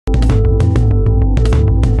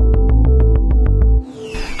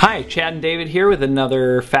Chad and David here with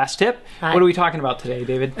another fast tip. Hi. What are we talking about today,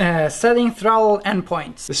 David? Setting throttle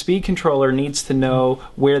endpoints. The speed controller needs to know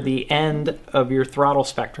where the end of your throttle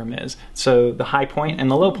spectrum is. So the high point and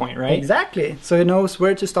the low point, right? Exactly. So it knows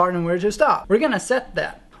where to start and where to stop. We're gonna set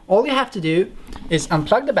that. All you have to do is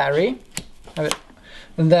unplug the battery,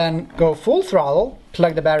 and then go full throttle,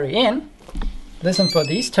 plug the battery in, listen for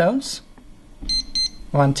these tones.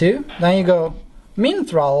 1, 2. Then you go min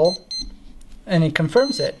throttle, and it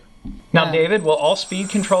confirms it. Now, David, will all speed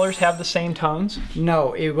controllers have the same tones?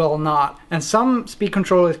 No, it will not. And some speed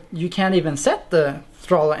controllers, you can't even set the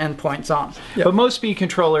throttle endpoints on. Yep. But most speed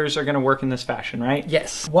controllers are going to work in this fashion, right?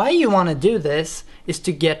 Yes. Why you want to do this is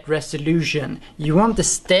to get resolution. You want the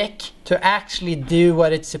stick to actually do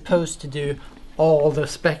what it's supposed to do, all the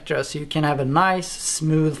spectra, so you can have a nice,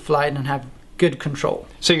 smooth flight and have good control.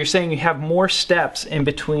 So you're saying you have more steps in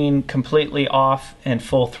between completely off and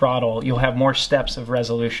full throttle. You'll have more steps of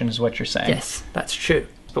resolution is what you're saying. Yes, that's true.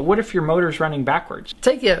 But what if your motor's running backwards?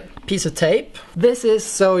 Take a piece of tape. This is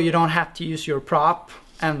so you don't have to use your prop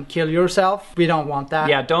and kill yourself. We don't want that.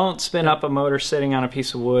 Yeah, don't spin up a motor sitting on a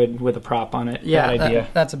piece of wood with a prop on it. Yeah, bad idea.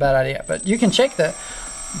 That's a bad idea. But you can check the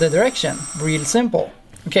direction. Real simple.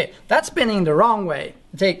 Okay, that's spinning the wrong way.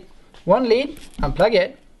 Take one lead, unplug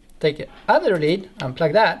it. Take the other lead,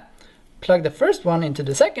 unplug that. Plug the first one into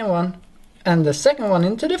the second one, and the second one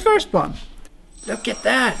into the first one. Look at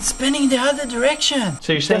that, spinning the other direction.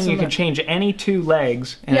 So you're saying you can change any two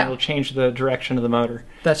legs and Yeah. it'll change the direction of the motor.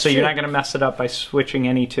 That's so true. you're not going to mess it up by switching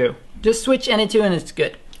any two. Just switch any two and it's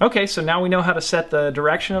good. Okay, so now we know how to set the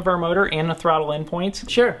direction of our motor and the throttle endpoints.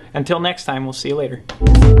 Sure. Until next time, we'll see you later.